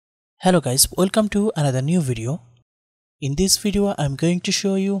Hello guys, welcome to another new video. In this video, I'm going to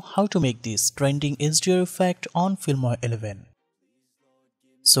show you how to make this trending HDR effect on Filmora 11.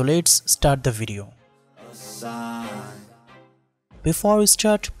 So let's start the video. Before we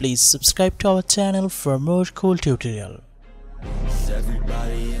start, please subscribe to our channel for more cool tutorial.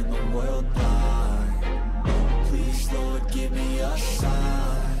 Everybody in the world blind. Please Lord give me a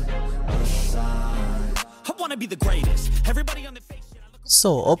sign, a sign. I wanna be the greatest. Everybody on the face.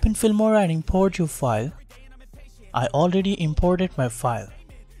 So open Filmora and import your file. I already imported my file.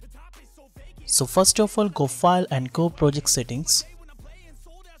 So first of all, go File and go Project Settings.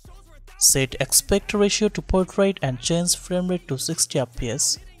 Set aspect ratio to portrait and change frame rate to 60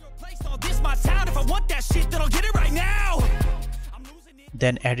 fps.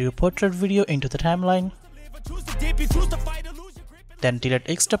 Then add your portrait video into the timeline. Then delete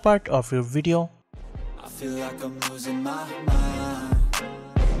extra part of your video. I feel like I'm losing my mind.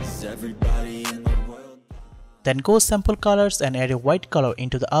 Everybody in the world. Then go sample colors and add a white color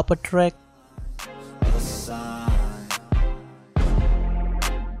into the upper track.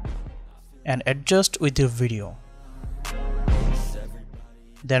 And adjust with your video.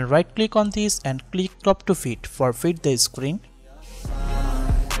 Then right click on this and click crop to fit for fit the screen.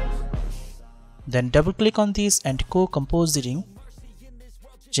 Then double click on this and go compositing.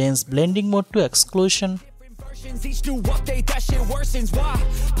 Change blending mode to exclusion.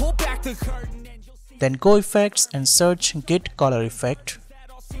 Then go effects and search get color effect.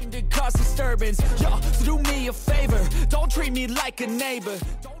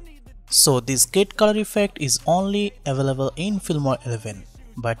 So this get color effect is only available in Filmora 11,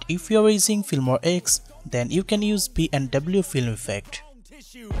 but if you are using Filmora X, then you can use B&W film effect.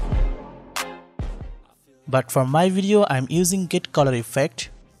 But for my video, I am using get color effect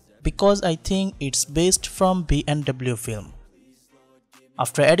because I think it's based from B&W film.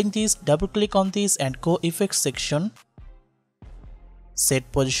 After adding this, double click on this and go effects section.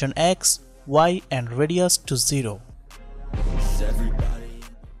 Set position X, Y and radius to 0.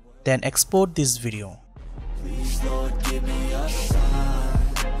 Then export this video.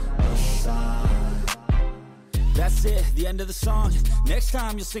 That's it, the end of the song. Next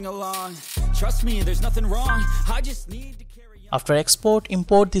time you'll sing along. Trust me, there's nothing wrong. I just need to carry on. After export,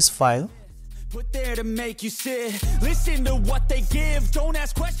 import this file. Put there to make you sit. Listen to what they give. Don't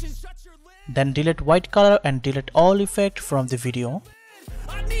ask questions, shut your lid. Then delete white color and delete all effect from the video.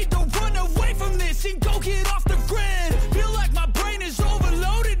 I need to run away from this and go get off the grid. Feel like my brain is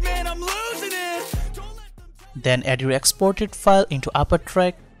overloaded, man, I'm losing it. Don't let them Then add your exported file into upper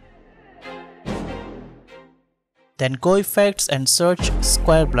track. Then go effects and search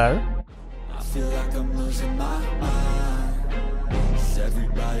square blur. I feel like I'm losing my mind. Is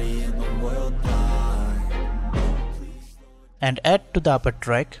everybody in the world blind? And add to the upper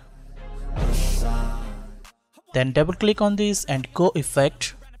track. Then double click on this and go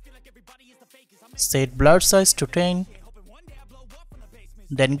effect. Set blur size to 10.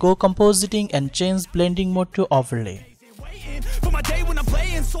 Then go compositing and change blending mode to overlay.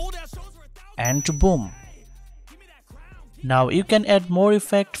 And boom. Now you can add more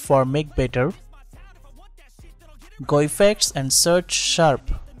effect for make better. Go effects and search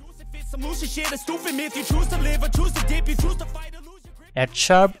sharp. Add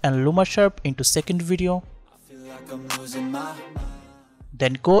sharp and luma sharp into second video.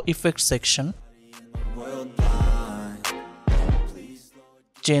 Then go effects section.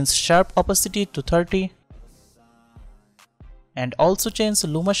 Change sharp opacity to 30. And also change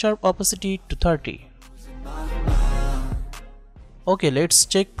luma sharp opacity to 30. Okay, let's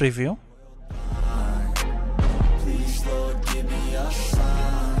check preview.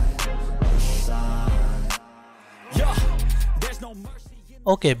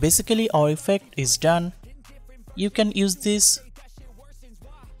 Okay, basically our effect is done. You can use this.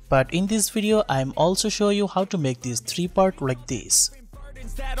 But in this video, I am also showing you how to make this 3-part like this.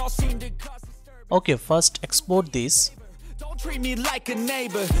 Okay, first export this. Don't treat me like a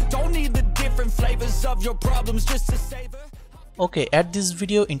neighbor. Don't need the different flavors of your problems just to savor. Okay, add this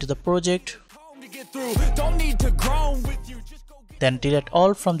video into the project. Don't need to groan with you. Then delete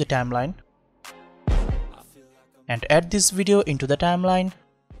all from the timeline. And add this video into the timeline.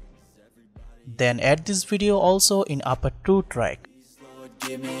 Then add this video also in upper 2 track.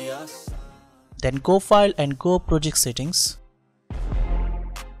 Then go File and go Project Settings.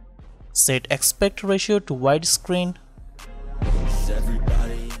 Set aspect ratio to widescreen.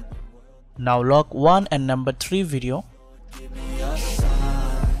 Now lock 1 and number 3 video.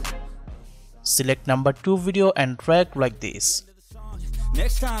 Select number 2 video and drag like this.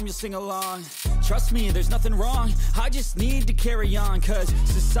 Next time you'll sing along. Trust me, there's nothing wrong. I just need to carry on, cause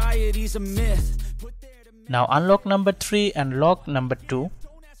society's a myth. Now unlock number 3 and lock number 2. Don't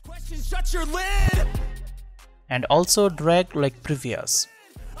ask questions, shut your lid. And also drag like previous.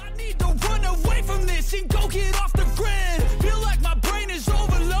 I need to run away from this and go get off the grid. Feel like my brain is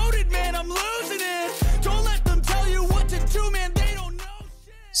overloaded, man, I'm losing it. Don't let them tell you what to do, man, they don't know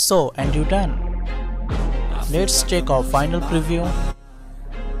shit. So, and you done. Let's check our final preview.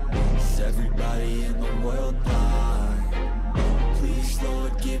 Is everybody in the world blind? Please,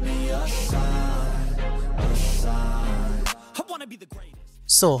 Lord, give me a sign, a sign. I wanna be the greatest.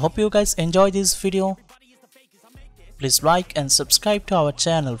 So, hope you guys enjoy this video. Please like and subscribe to our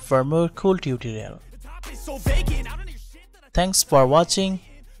channel for more cool tutorial. Thanks for watching.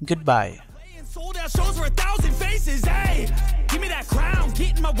 Goodbye. Sold out shows for 1,000 faces, hey. Give me that crown,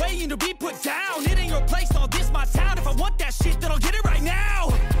 get in my way and to be put down. It ain't your place, all this my town. If I want that shit, then I'll get it right now.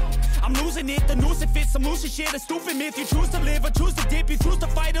 I'm losing it, the noose it fits, I'm losing shit, a stupid myth. You choose to live or choose to dip, you choose to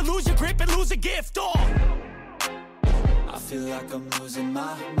fight or lose your grip and lose a gift. Oh. I feel like I'm losing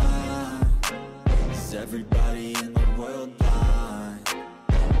my mind. Is everybody in the world blind?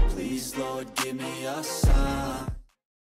 Please, Lord, give me a sign.